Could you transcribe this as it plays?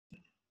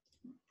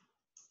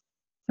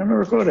And we're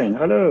recording.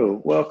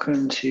 Hello,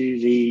 welcome to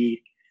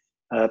the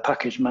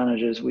Package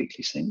Managers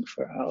Weekly Sync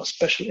for our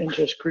special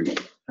interest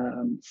group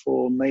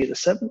for May the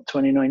 7th,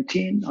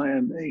 2019. I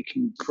am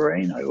Aiken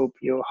Grain. I will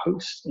be your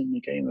host in the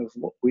game of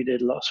what we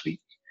did last week,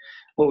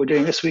 what we're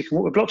doing this week, and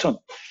what we're blocked on.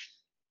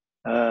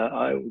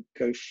 I will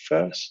go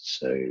first.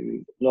 So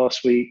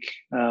last week,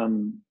 I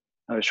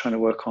was trying to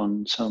work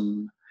on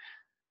some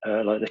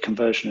like the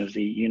conversion of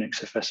the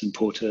Unix FS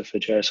importer for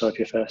JS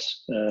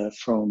IPFS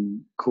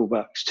from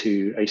callbacks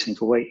to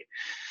async await.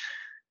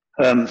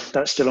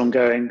 That's still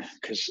ongoing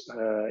because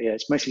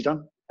it's mostly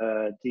done.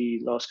 The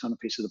last kind of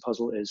piece of the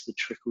puzzle is the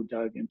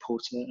trickle-dag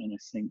importer, and I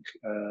think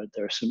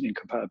there are some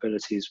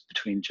incompatibilities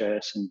between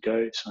JS and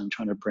Go, so I'm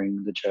trying to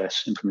bring the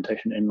JS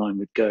implementation in line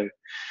with Go,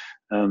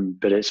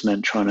 but it's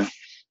meant trying to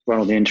run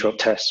all the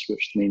interrupt tests,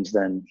 which means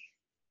then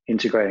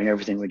integrating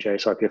everything with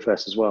JS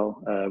IPFS as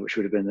well, which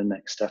would have been the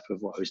next step of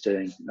what I was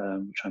doing,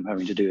 which I'm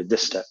having to do at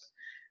this step,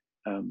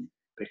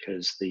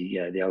 because the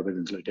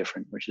algorithms look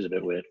different, which is a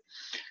bit weird.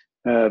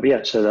 But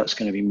yeah, so that's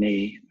going to be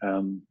me.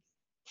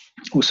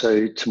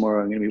 Also,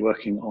 tomorrow I'm going to be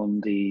working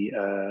on the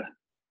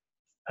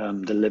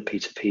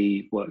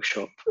libp2p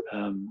workshop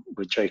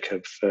with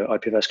Jacob for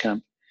IPFS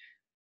Camp.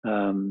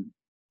 And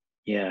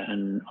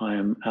I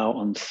am out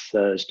on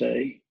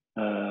Thursday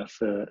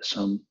for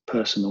some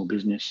personal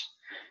business,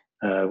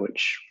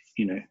 which,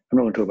 I'm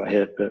not going to talk about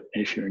here, but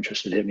if you're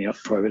interested, hit me up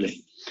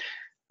privately.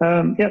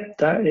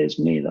 That is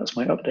me. That's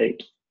my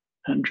update.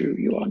 Andrew,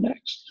 you are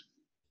next.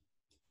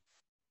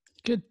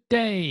 Good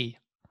day.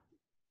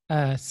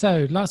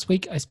 So last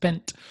week I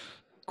spent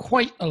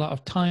quite a lot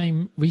of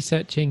time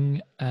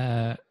researching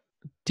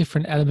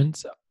different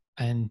elements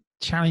and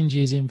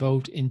challenges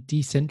involved in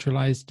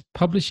decentralized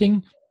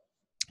publishing.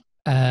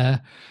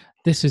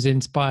 This was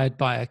inspired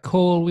by a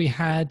call we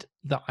had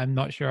that I'm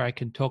not sure I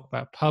can talk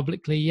about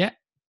publicly yet,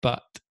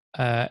 but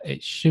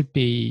it should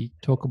be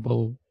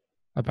talkable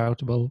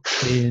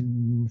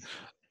in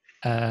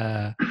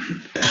a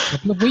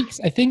couple of weeks,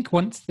 I think,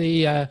 once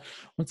the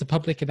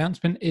public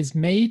announcement is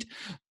made.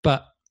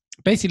 But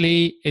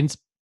basically,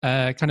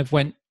 kind of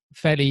went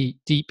fairly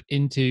deep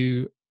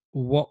into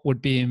what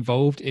would be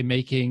involved in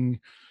making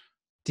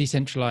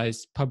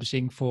decentralized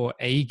publishing for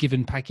a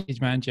given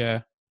package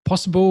manager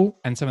possible,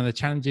 and some of the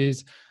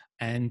challenges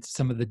and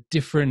some of the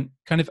different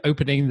kind of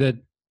opening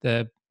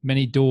the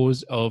many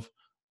doors of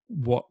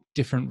what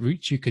different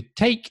routes you could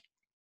take,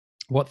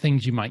 what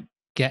things you might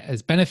get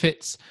as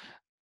benefits,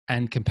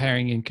 and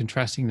comparing and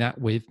contrasting that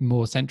with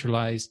more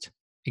centralized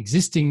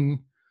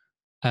existing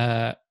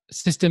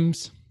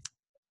systems.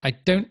 I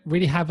don't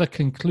really have a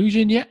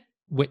conclusion yet,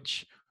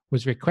 which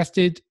was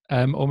requested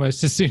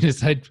almost as soon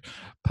as I'd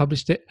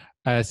published it.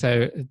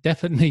 So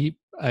definitely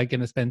going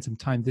to spend some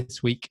time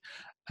this week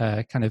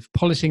kind of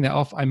polishing that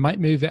off. I might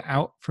move it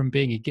out from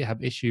being a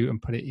GitHub issue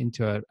and put it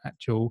into an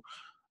actual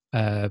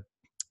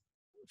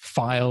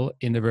file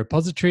in the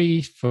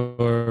repository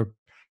for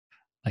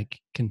like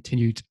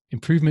continued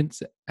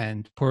improvements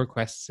and pull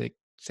requests,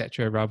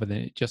 etc., rather than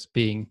it just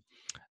being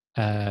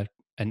an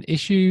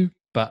issue.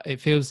 But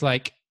it feels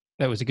like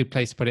that was a good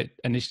place to put it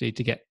initially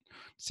to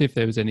see if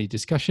there was any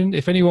discussion.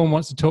 If anyone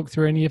wants to talk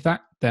through any of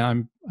that,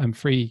 then I'm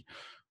free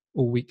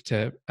all week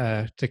to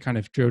kind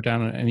of drill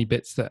down on any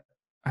bits that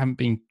haven't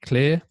been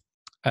clear.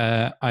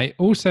 I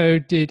also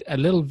did a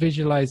little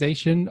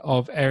visualization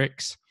of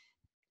Eric's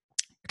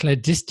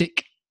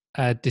cladistic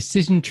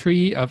decision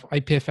tree of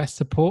IPFS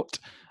support.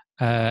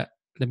 Let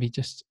me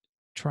just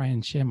try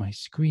and share my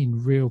screen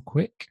real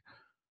quick.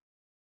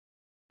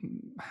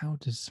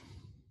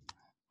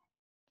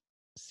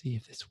 See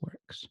if this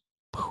works.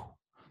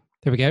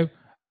 There we go.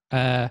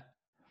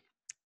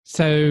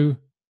 So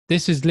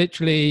this is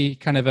literally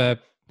kind of a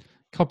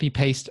copy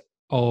paste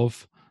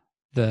of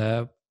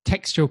the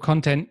textual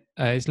content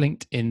is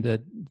linked in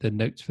the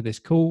notes for this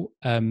call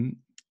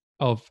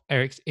of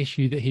Eric's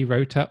issue that he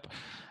wrote up,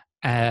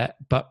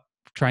 but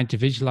trying to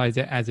visualize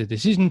it as a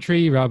decision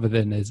tree rather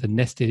than as a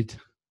nested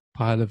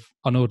pile of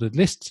unordered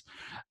lists.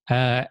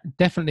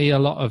 Definitely a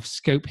lot of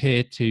scope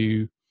here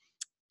to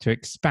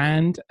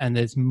expand, and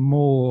there's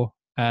more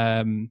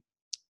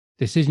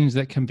decisions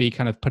that can be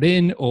kind of put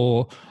in,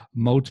 or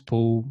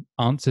multiple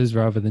answers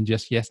rather than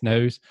just yes,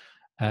 no's.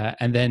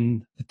 And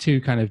then the two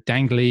kind of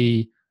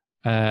dangly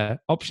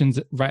options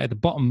right at the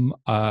bottom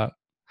have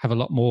a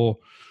lot more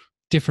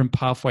different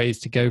pathways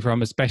to go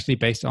from, especially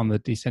based on the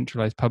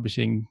decentralized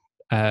publishing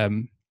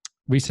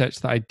research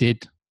that I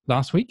did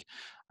last week.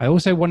 I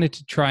also wanted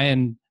to try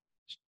and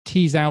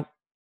tease out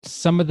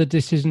some of the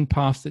decision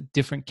paths that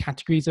different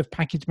categories of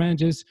package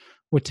managers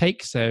would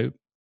take. So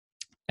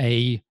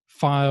a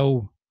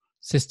file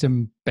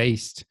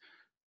system-based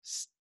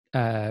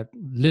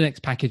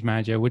Linux package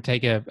manager would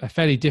take a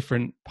fairly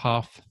different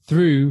path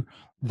through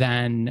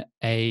than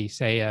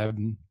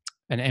an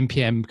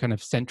NPM kind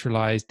of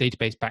centralized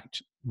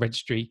database-backed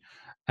registry,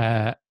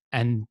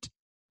 and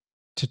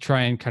to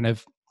try and kind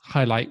of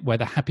highlight where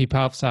the happy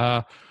paths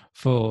are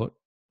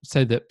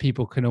so that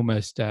people can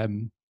almost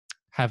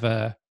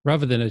have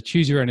rather than a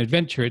choose your own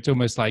adventure, it's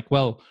almost like,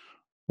 well,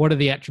 what are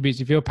the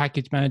attributes of your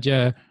package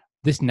manager?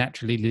 This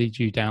naturally leads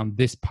you down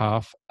this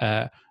path.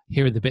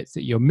 Here are the bits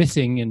that you're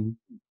missing, and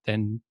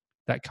then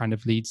that kind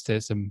of leads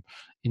to some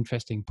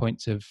interesting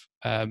points of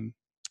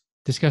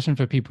discussion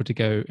for people to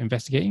go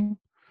investigating.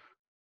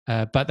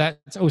 But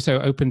that's also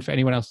open for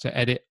anyone else to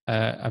edit.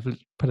 I've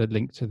put a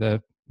link to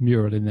the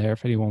mural in there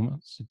if anyone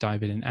wants to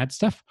dive in and add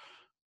stuff.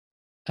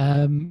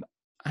 And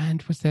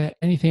was there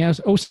anything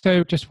else?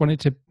 Also, just wanted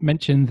to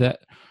mention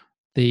that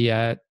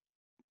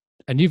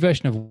a new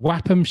version of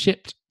Wappum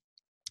shipped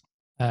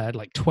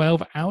like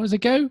 12 hours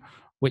ago,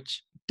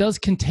 which does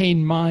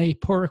contain my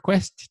pull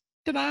request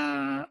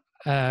to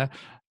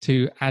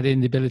add in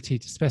the ability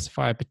to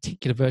specify a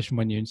particular version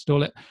when you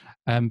install it.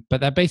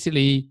 But that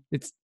basically,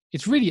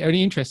 it's really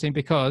only interesting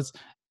because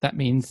that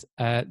means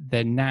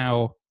they're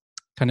now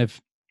kind of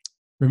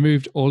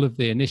removed all of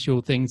the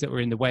initial things that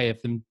were in the way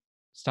of them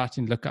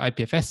starting to look at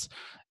IPFS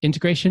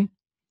integration.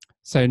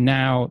 So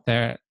now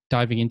they're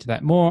diving into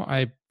that more.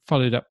 I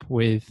followed up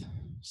with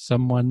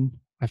someone,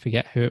 I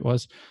forget who it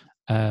was,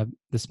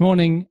 this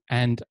morning,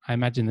 and I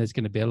imagine there's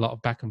going to be a lot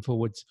of back and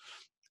forwards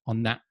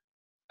on that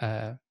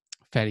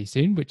fairly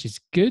soon, which is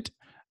good.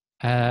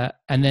 And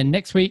then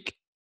this week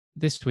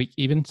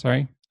even,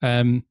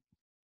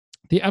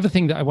 the other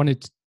thing that I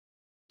wanted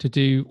to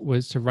do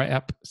was to write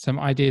up some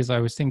ideas I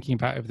was thinking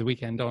about over the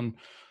weekend on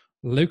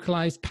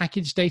localized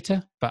package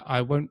data, but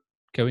I won't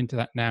go into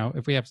that now.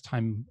 If we have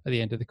time at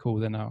the end of the call,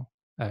 then I'll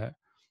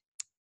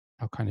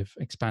kind of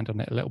expand on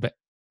it a little bit.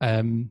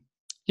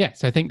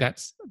 So I think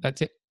that's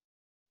it.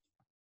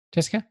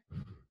 Jessica?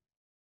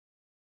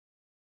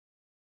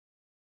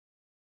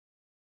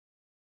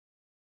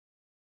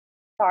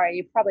 Sorry,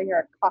 you probably hear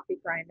a coffee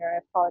grinder. I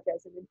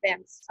apologize in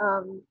advance.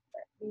 Let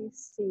me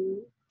see.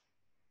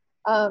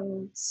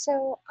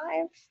 So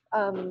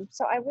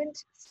I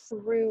went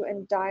through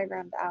and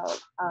diagrammed out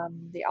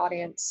the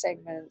audience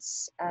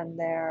segments and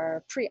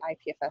their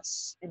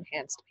pre-IPFS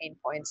enhanced pain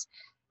points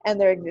and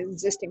their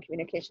existing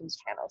communications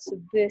channels. So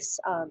this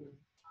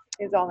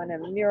is all in a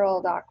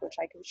mural doc, which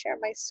I can share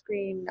my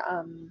screen.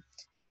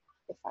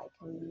 If I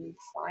can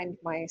find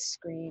my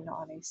screen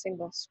on a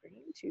single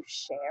screen to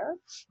share.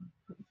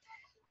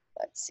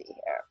 Let's see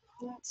here.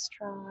 Let's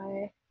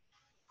try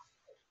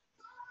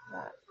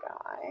that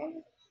guy.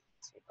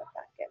 Let's see what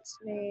that gets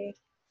me.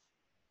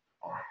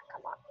 Oh,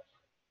 come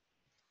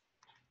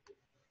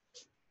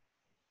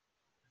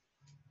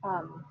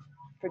on.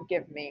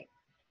 Forgive me.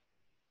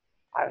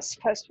 I was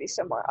supposed to be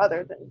somewhere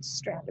other than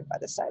stranded by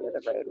the side of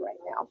the road right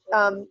now.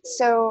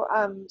 So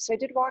I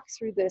did walk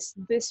through this.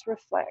 This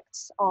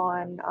reflects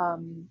on,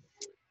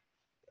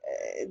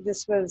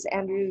 this was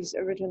Andrew's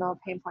original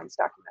pain points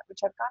document, which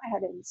I've gone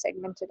ahead and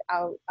segmented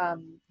out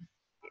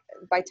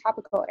by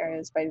topical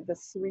areas by the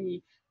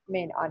three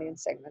main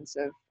audience segments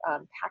of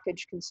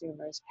package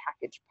consumers,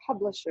 package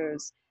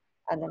publishers,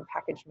 and then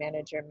package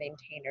manager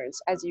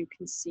maintainers. As you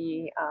can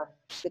see,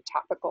 the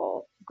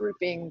topical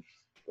grouping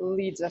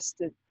leads us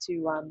to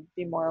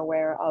be more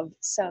aware of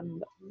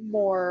some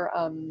more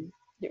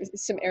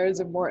some areas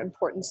of more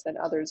importance than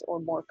others, or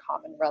more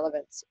common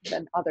relevance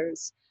than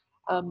others.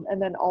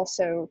 And then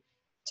also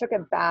took a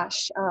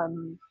bash,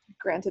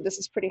 granted this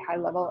is pretty high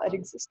level, at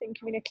existing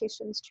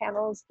communications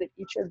channels that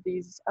each of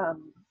these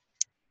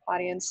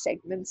audience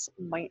segments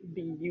might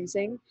be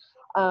using.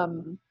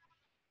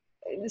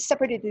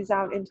 Separated these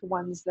out into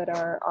ones that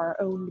are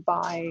owned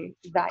by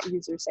that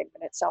user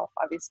segment itself.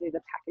 Obviously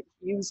the package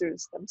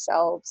users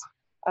themselves,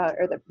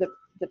 or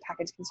the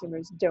package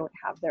consumers, don't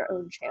have their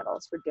own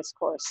channels for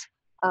discourse.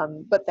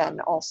 But then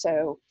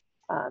also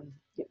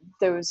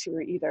those who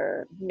are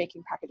either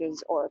making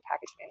packages or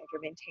package manager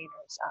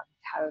maintainers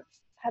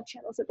have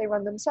channels that they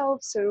run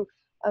themselves. So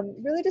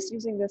really just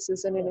using this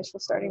as an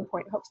initial starting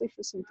point, hopefully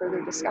for some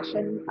further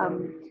discussion.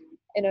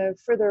 In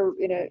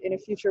a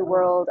future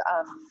world,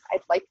 I'd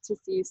like to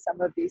see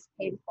some of these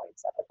pain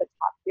points up at the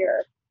top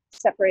here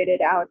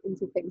separated out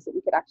into things that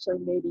we could actually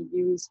maybe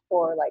use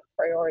for like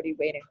priority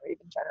weighting or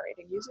even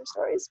generating user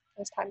stories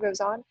as time goes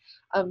on.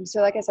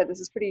 So like I said, this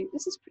is pretty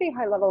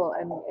high level,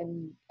 and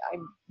I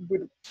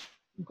would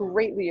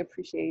greatly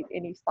appreciate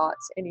any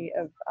thoughts any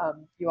of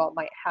you all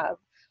might have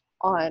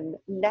on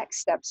next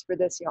steps for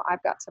this.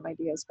 I've got some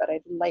ideas, but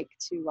I'd like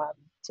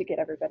to get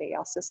everybody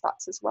else's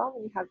thoughts as well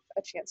when you have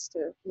a chance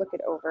to look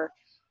it over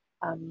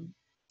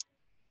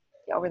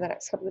over the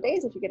next couple of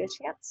days if you get a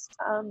chance.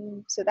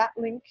 So that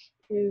link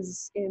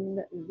is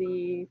in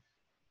the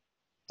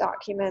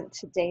document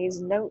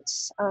today's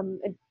notes.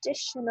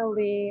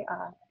 Additionally,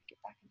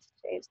 get back into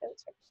today's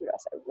notes, I can see what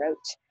else I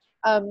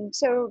wrote.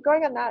 So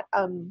going on that,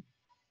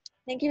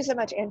 thank you so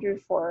much, Andrew,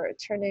 for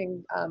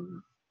turning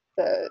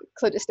the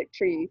cladistic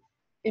tree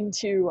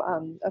into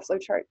a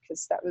flowchart,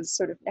 because that was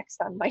sort of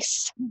next on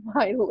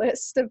my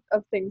list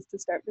of things to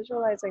start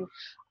visualizing.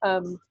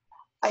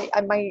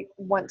 I might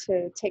want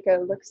to take a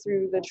look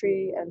through the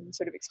tree and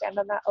sort of expand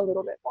on that a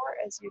little bit more,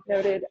 as you've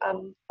noted.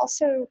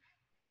 Also,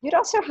 you'd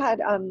also had,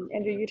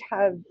 Andrew, you'd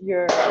have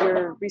your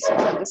research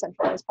on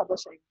decentralized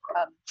publishing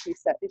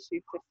piece at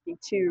issue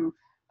 52,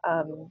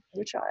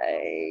 which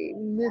I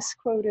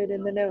misquoted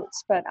in the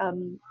notes, but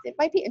it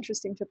might be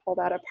interesting to pull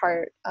that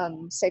apart,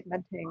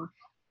 segmenting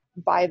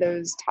by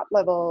those top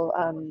level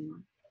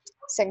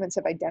segments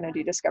of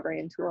identity discovery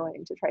and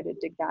tooling to try to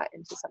dig that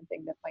into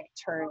something that might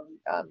turn,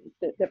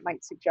 that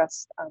might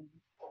suggest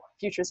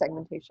future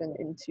segmentation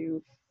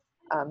into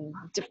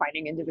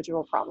defining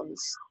individual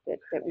problems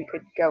that we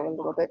could go a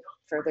little bit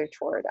further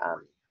toward,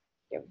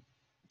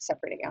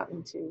 separating out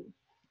into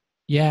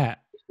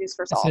issues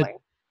for solving.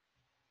 So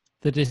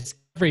the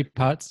discovery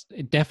parts,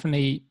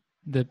 definitely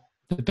the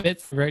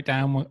bits I wrote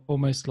down were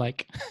almost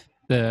like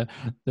the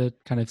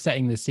kind of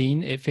setting the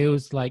scene. It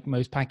feels like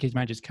most package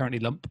managers currently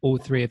lump all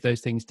three of those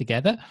things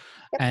together.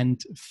 Yep.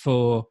 And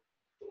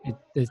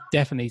there's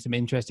definitely some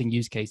interesting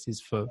use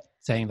cases for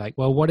saying like,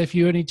 well, what if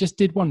you only just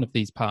did one of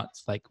these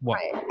parts? Like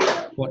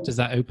what does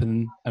that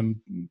open and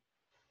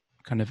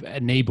kind of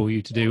enable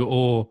you to do?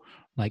 Or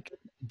like,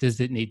 does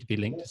it need to be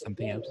linked to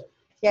something else?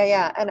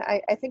 Yeah. And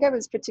I think I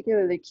was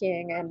particularly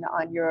keying in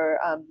on your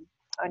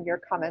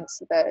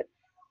comments that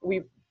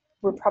we're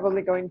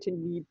probably going to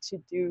need to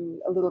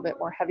do a little bit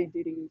more heavy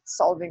duty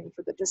solving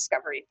for the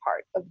discovery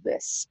part of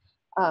this.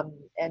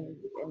 And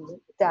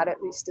that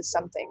at least is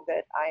something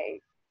that I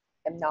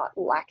am not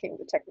lacking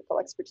the technical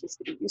expertise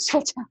to be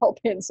useful to help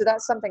in. So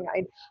that's something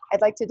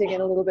I'd like to dig in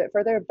a little bit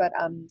further, but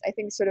I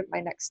think sort of my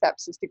next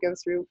steps is to go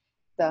through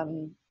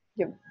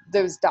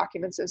those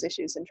documents, those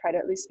issues, and try to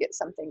at least get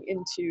something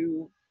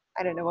into,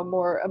 I don't know, a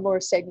more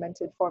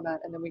segmented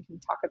format, and then we can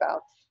talk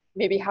about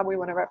maybe how we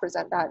want to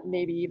represent that,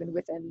 maybe even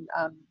within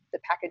the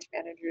package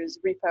manager's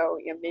repo.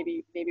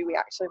 Maybe we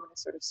actually want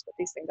to sort of split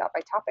these things out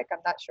by topic. I'm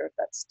not sure if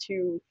that's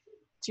too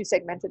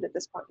segmented at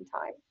this point in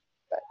time,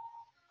 but.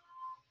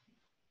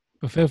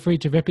 Well, feel free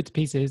to rip it to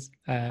pieces.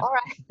 All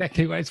right.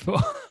 Exactly what it's for.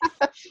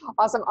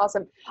 Awesome.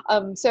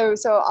 So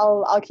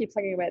I'll keep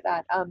plugging away at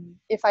that.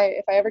 If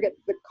I ever get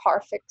the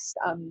car fixed,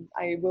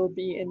 I will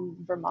be in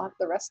Vermont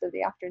the rest of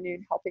the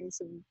afternoon helping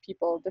some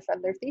people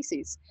defend their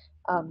theses.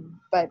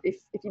 But if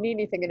you need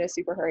anything in a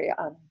super hurry,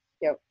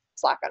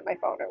 Slack on my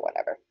phone or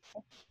whatever.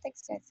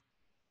 Thanks, guys.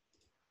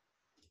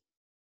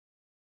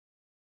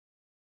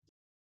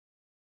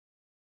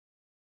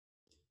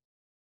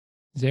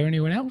 Is there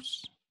anyone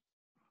else?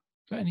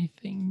 Got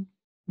anything?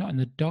 Not in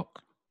the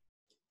doc.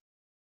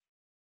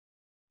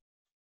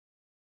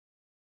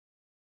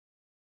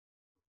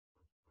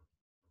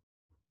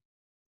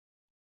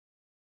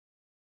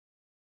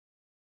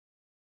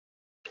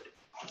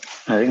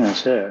 I think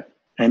that's it.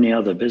 Any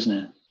other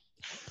business?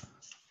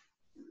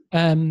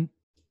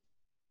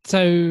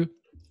 So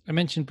I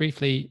mentioned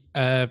briefly,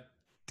 kind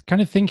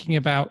of thinking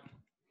about,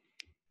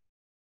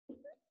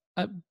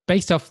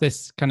 based off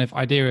this kind of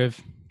idea of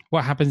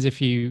what happens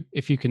if you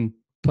can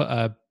put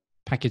a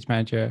package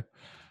manager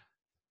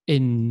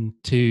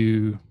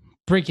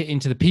break it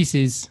into the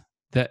pieces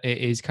that it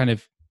is kind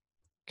of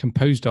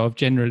composed of.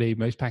 Generally,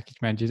 most package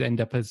managers end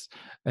up as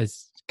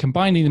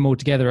combining them all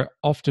together,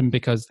 often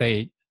because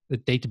the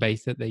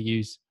database that they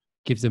use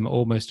gives them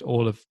almost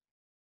all of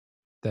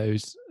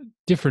those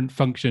different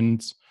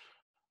functions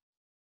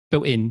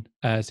built in.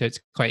 So it's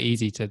quite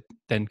easy to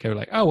then go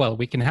like, oh, well,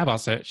 we can have our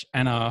search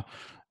and our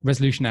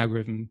resolution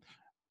algorithm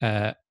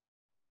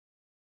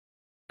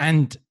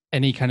and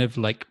any kind of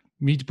like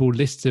mutable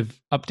lists of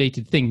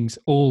updated things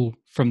all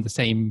from the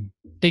same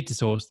data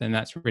source, then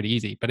that's really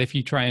easy. But if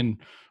you try and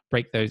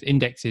break those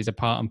indexes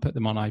apart and put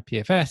them on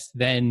IPFS,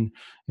 then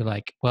you're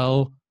like,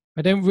 well,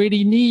 I don't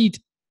really need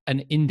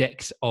an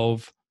index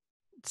of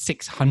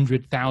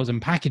 600,000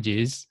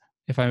 packages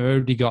if I've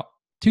already got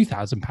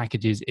 2,000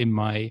 packages in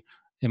my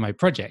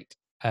project,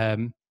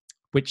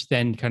 which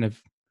then kind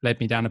of led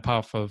me down a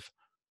path of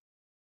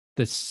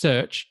the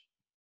search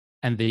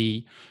and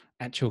the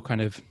actual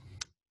kind of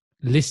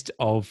list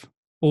of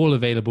all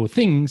available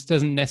things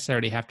doesn't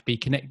necessarily have to be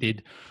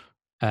connected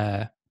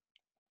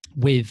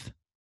with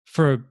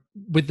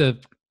the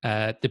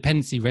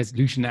dependency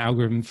resolution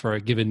algorithm for a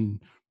given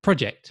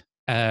project,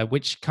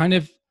 which kind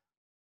of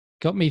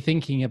got me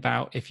thinking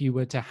about if you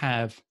were to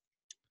have,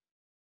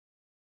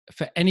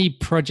 for any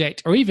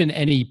project or even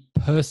any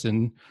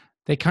person,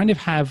 they kind of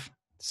have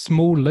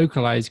small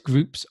localized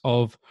groups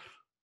of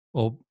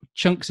or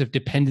chunks of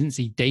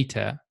dependency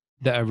data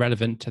that are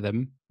relevant to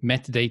them,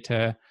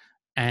 metadata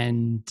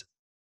and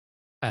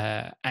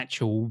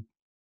actual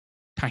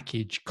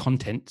package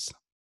contents.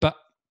 But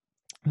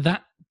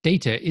that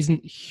data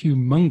isn't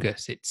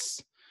humongous.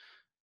 It's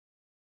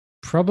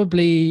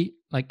probably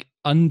like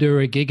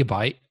under a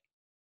gigabyte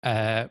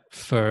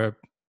for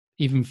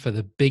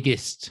the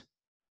biggest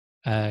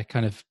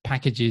kind of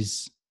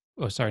packages,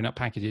 or sorry, not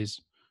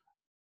packages,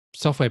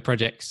 software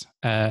projects.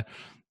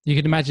 You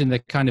can imagine the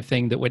kind of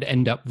thing that would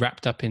end up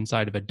wrapped up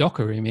inside of a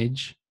Docker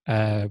image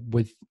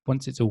with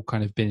once it's all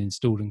kind of been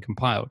installed and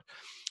compiled.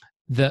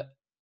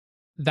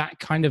 That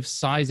kind of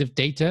size of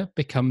data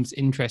becomes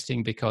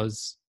interesting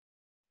because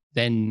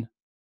then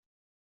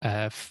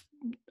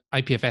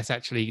IPFS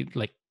actually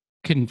like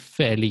can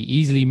fairly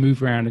easily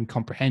move around and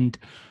comprehend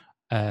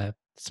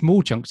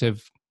small chunks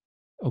of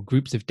or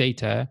groups of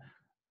data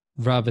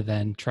rather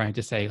than trying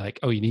to say like,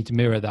 oh, you need to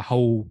mirror the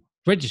whole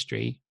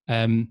registry,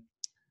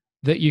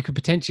 that you could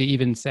potentially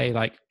even say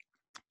like,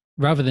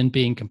 rather than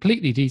being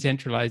completely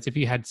decentralized, if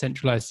you had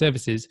centralized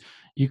services,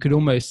 you could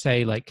almost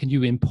say like, can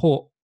you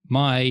import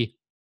my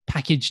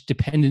package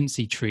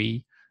dependency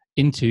tree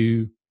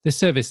into the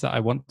service that I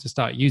want to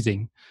start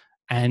using?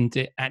 And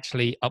it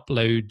actually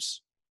uploads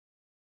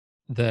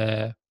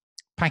the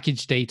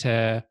package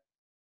data,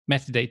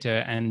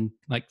 metadata, and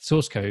like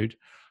source code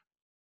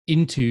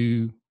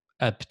into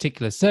a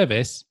particular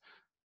service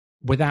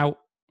without,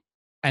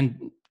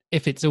 and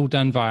if it's all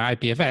done via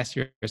IPFS,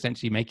 you're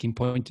essentially making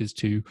pointers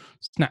to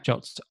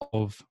snapshots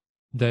of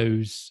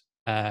those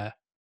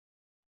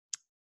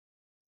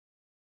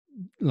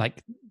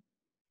like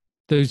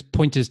those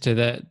pointers to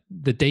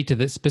the data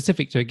that's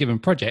specific to a given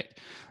project.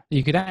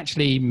 You could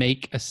actually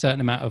make a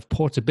certain amount of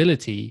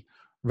portability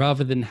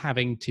rather than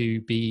having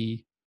to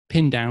be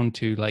pinned down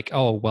to like,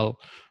 oh, well,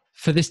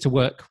 for this to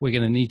work, we're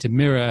going to need to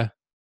mirror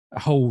a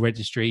whole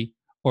registry,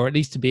 or at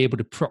least to be able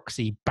to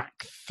proxy back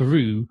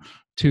through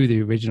to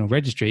the original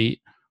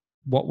registry.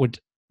 What would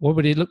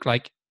it look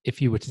like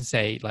if you were to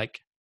say, like,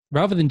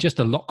 rather than just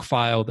a lock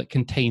file that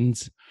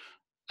contains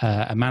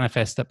a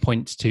manifest that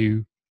points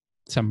to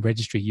some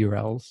registry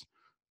URLs,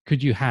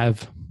 could you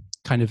have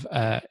kind of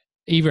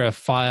either a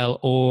file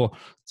or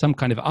some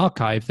kind of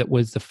archive that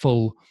was the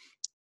full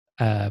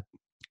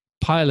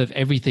pile of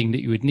everything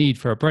that you would need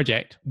for a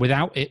project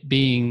without it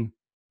being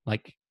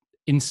like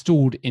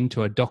installed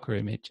into a Docker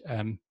image?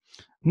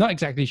 Not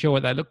exactly sure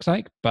what that looks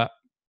like, but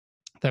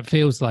that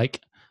feels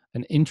like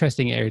an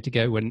interesting area to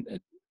go when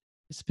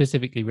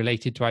specifically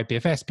related to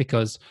IPFS,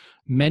 because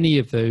many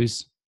of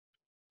those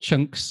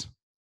chunks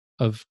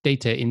of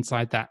data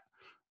inside that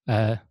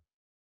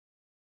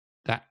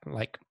that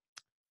like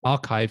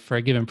archive for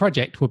a given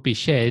project would be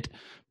shared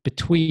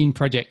between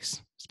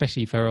projects,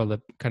 especially for all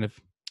the kind of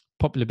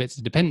popular bits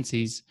of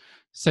dependencies.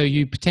 So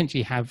you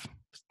potentially have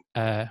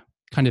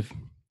kind of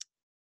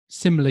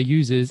similar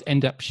users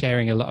end up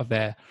sharing a lot of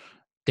their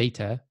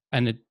data,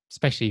 and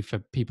especially for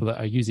people that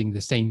are using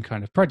the same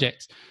kind of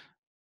projects,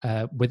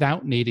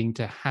 without needing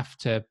to have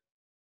to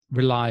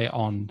rely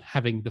on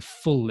having the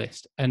full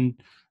list. And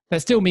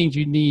that still means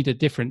you need a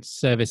different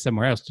service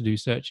somewhere else to do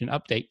search and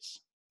updates,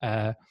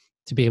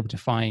 to be able to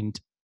find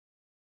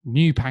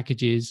new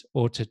packages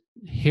or to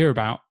hear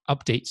about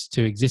updates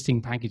to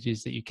existing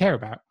packages that you care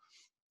about.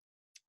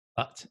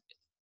 But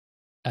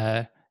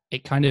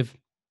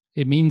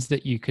it means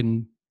that you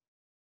can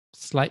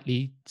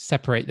slightly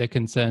separate their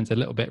concerns a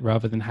little bit,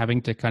 rather than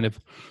having to kind of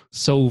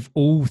solve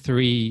all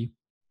three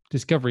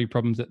discovery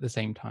problems at the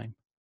same time.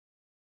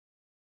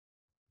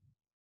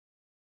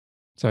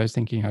 So I was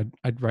thinking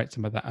I'd write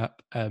some of that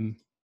up and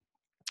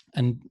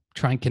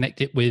try and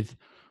connect it with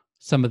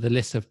some of the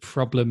lists of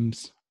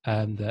problems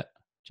that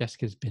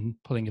Jessica's been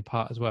pulling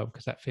apart as well,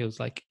 because that feels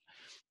like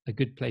a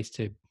good place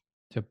to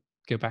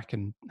go back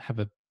and have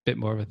a bit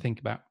more of a think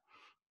about.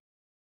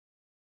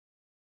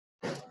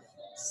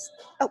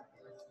 Oh,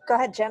 go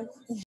ahead, Jim.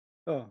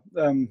 Oh,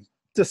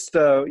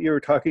 you were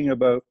talking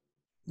about,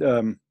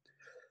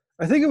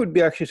 I think it would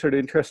be actually sort of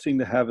interesting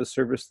to have a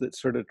service that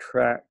sort of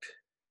tracked,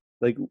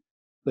 like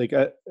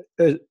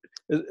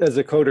as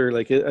a coder,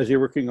 like as you're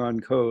working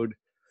on code,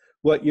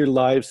 what your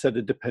live set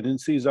of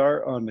dependencies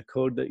are on the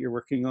code that you're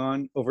working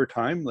on over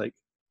time. Like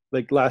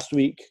last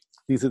week,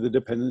 these are the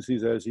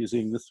dependencies I was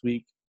using this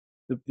week.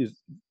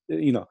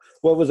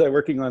 What was I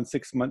working on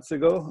 6 months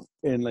ago?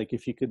 And like,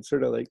 if you could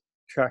sort of like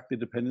track the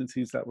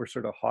dependencies that were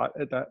sort of hot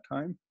at that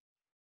time.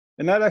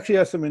 And that actually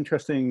has some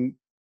interesting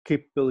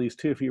capabilities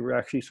too, if you were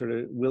actually sort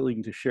of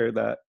willing to share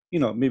that,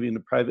 maybe in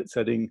a private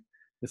setting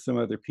with some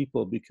other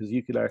people, because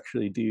you could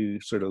actually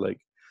do sort of like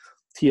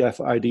TF,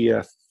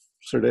 IDF,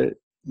 sort of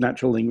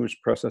natural language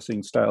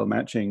processing style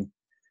matching,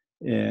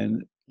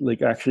 and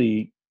like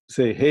actually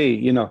say, hey,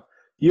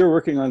 you're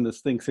working on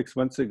this thing 6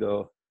 months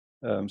ago.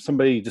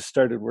 Somebody just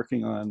started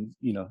working on,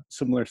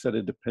 similar set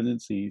of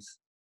dependencies.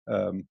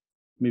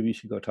 Maybe you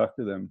should go talk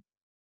to them.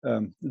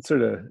 It's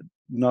sort of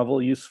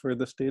novel use for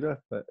this data,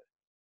 but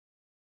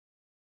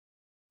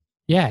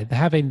yeah,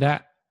 having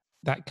that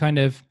kind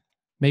of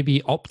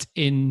maybe opt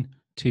in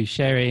to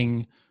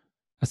sharing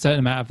a certain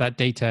amount of that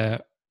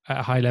data at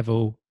a high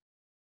level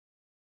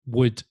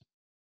would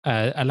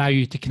allow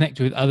you to connect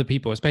with other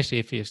people, especially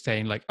if you're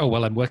saying like, oh,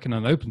 well, I'm working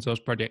on an open source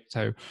project,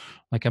 so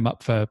like I'm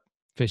up for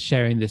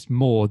sharing this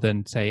more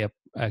than say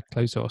a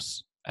closed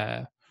source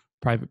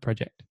private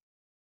project.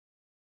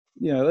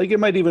 Yeah, like it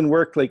might even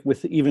work like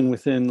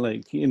within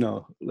like,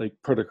 like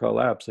protocol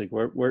apps, like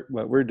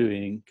what we're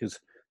doing, because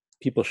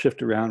people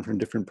shift around from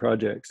different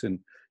projects, and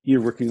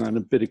you're working on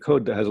a bit of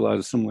code that has a lot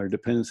of similar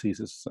dependencies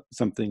as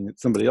something that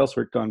somebody else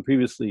worked on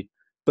previously,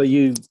 but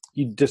you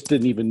just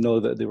didn't even know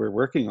that they were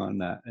working on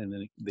that. And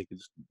then they could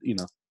just,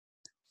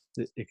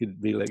 it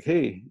could be like,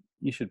 hey,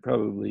 you should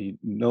probably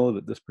know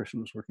that this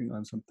person was working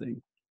on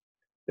something.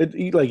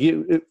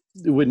 It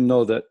wouldn't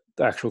know that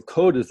the actual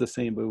code is the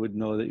same, but it would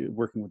know that you're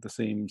working with the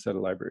same set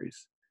of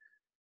libraries.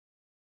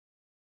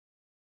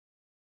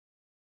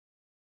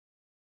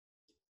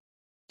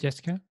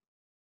 Jessica?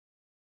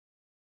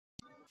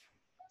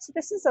 So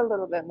this is a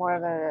little bit more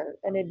of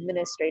an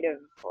administrative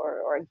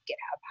or a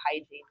GitHub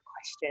hygiene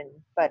question,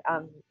 but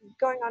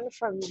going on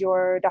from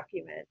your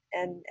document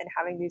and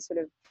having these sort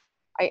of,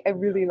 I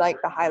really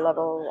like the high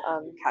level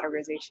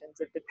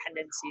categorizations of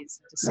dependencies,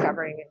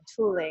 discovering and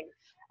tooling.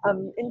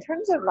 In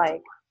terms of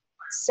like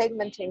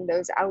segmenting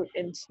those out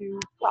into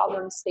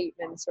problem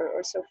statements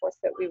or so forth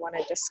that we want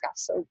to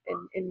discuss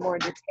in more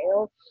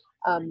detail,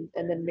 and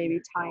then maybe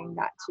tying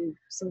that to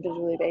some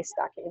visually based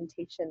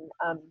documentation,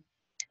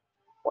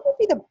 what would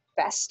be the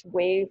best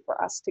way for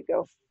us to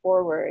go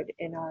forward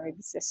in our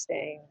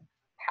existing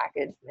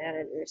package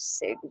manager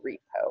SIG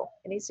repo?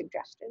 Any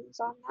suggestions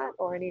on that,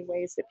 or any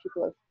ways that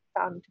people have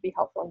found to be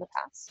helpful in the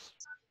past?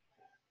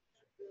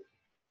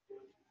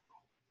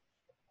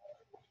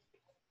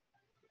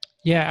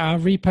 Yeah, our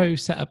repo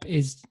setup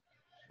is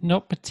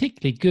not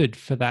particularly good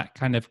for that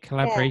kind of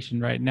collaboration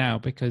right now,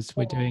 because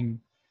we're doing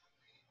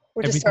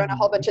we're just throwing a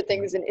whole bunch of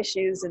things and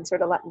issues and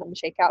sort of letting them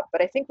shake out.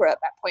 But I think we're at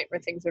that point where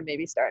things are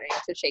maybe starting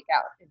to shake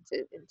out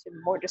into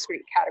more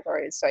discrete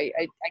categories. So I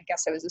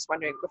guess I was just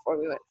wondering before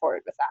we went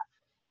forward with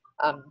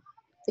that,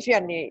 if you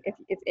had any,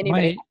 if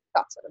anybody had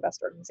thoughts on the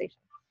best organization.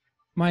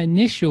 My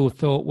initial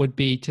thought would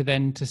be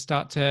to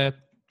start to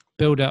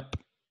build up,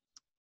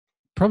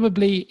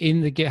 probably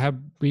in the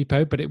GitHub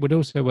repo, but it would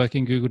also work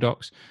in Google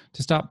Docs,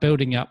 to start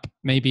building up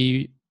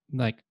maybe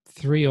like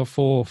 3 or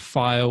 4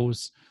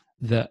 files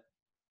that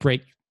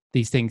break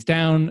these things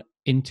down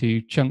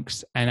into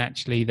chunks, and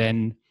actually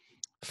then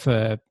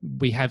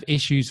we have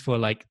issues for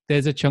like,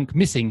 there's a chunk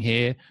missing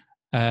here,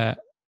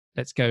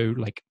 let's go,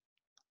 like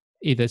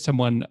either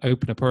someone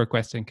open a pull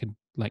request and can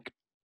like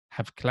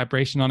have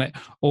collaboration on it,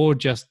 or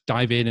just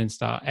dive in and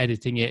start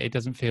editing it. It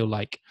doesn't feel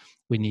like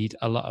we need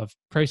a lot of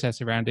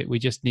process around it. We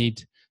just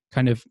need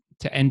kind of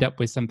to end up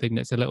with something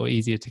that's a little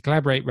easier to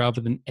collaborate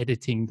rather than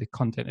editing the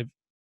content of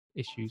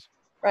issues.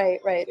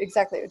 Right,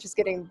 exactly. Just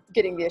getting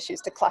the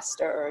issues to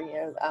cluster, or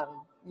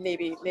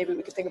maybe we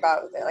could think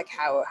about like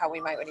how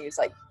we might want to use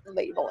like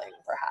labeling,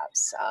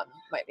 perhaps,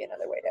 might be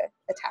another way to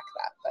attack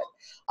that. But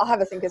I'll have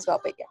a think as well.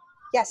 But yeah,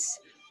 yes.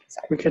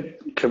 Sorry.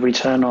 Could we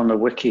turn on the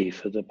wiki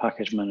for the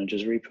package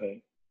manager's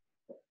repo?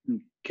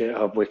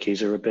 GitHub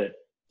wikis are a bit,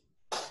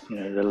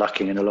 they're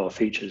lacking in a lot of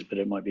features, but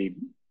it might be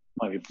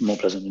more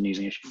pleasant than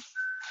using issues.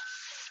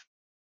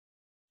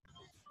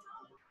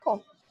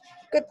 Cool.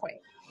 Good point.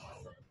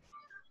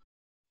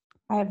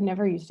 I have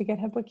never used a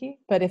GitHub wiki,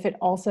 but if it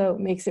also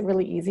makes it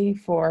really easy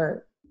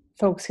for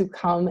folks who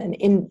come and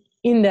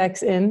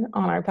index in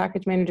on our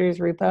package manager's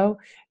repo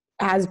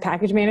as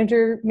package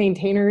manager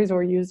maintainers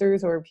or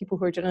users or people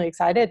who are generally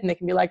excited, and they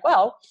can be like,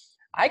 well,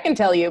 I can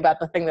tell you about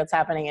the thing that's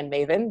happening in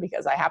Maven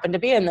because I happen to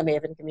be in the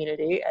Maven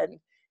community, and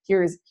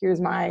here's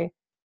my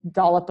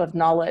dollop of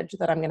knowledge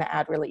that I'm going to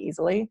add really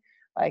easily.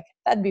 Like,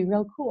 that'd be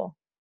real cool.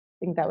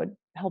 I think that would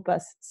help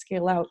us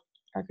scale out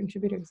our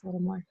contributors a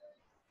little more.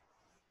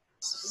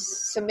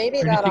 So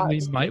maybe that thing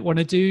we might want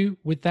to do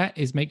with that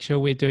is make sure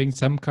we're doing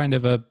some kind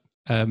of a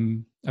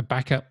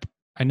backup.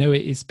 I know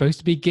it is supposed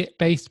to be Git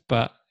based,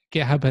 but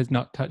GitHub has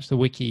not touched the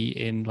wiki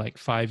in like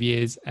 5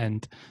 years,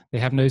 and they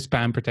have no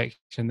spam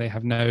protection. They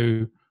have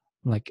no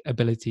like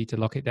ability to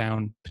lock it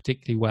down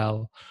particularly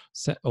well,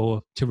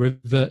 or to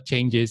revert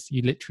changes.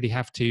 You literally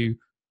have to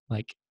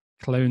like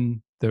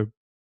clone the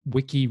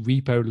wiki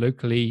repo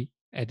locally,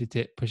 edit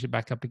it, push it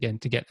back up again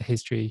to get the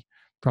history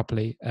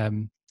properly.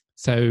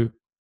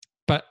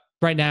 But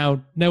right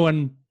now, no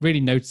one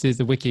really notices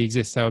the wiki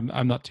exists, so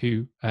I'm not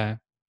too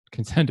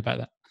concerned about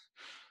that.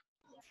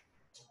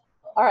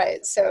 All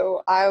right,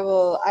 so I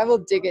will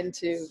dig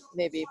into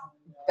maybe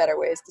better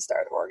ways to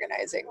start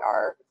organizing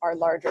our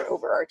larger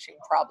overarching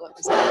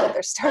problems now that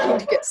they're starting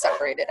to get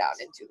separated out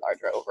into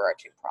larger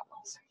overarching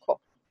problems. Cool.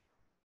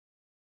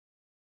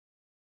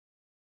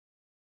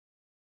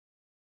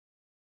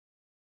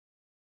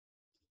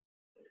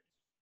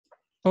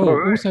 Oh,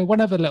 right. Also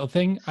one other little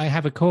thing. I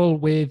have a call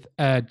with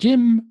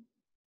Jim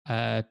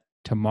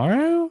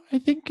tomorrow, I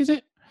think, is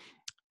it?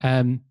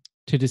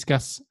 To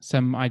discuss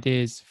some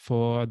ideas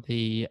for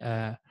the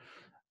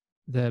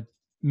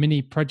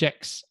mini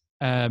projects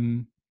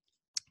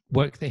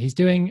work that he's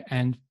doing,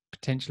 and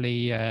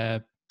potentially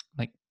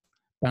like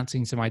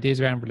bouncing some ideas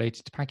around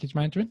related to package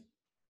management.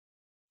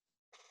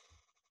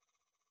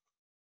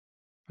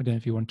 I don't know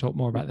if you want to talk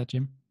more about that,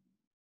 Jim.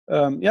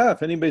 Yeah,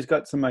 if anybody's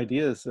got some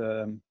ideas,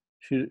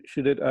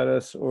 shoot it at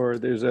us, or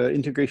there's a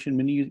integration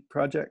mini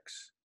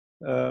projects.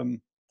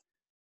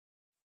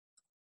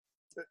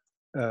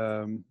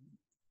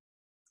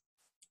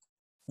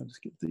 I'll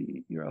just get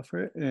the URL for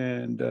it,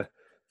 and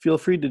feel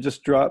free to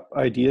just drop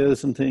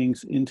ideas and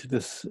things into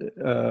this,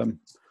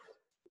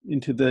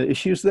 into the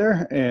issues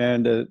there.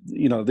 And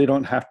you know, they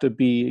don't have to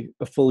be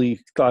a fully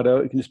thought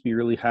out. It can just be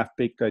really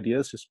half-baked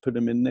ideas. Just put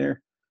them in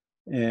there,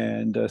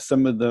 and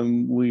some of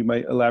them we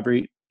might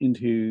elaborate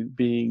into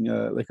being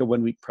like a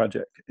 1-week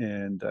project.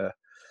 And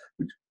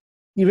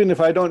even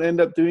if I don't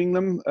end up doing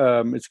them,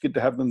 it's good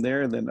to have them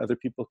there, and then other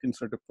people can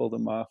sort of pull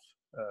them off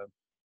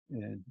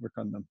and work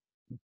on them.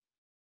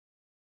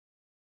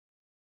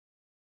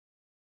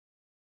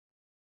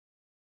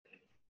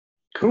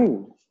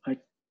 Cool. I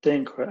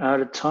think we're out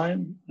of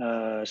time,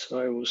 so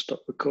I will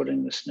stop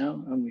recording this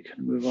now, and we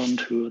can move on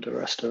to the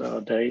rest of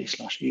our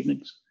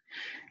day/evenings.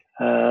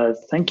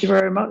 Thank you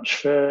very much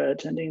for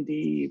attending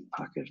the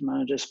Package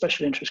Manager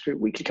Special Interest Group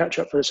Weekly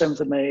Catch-Up for the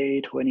 7th of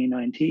May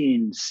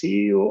 2019.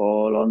 See you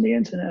all on the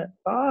internet.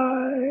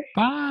 Bye.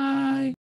 Bye.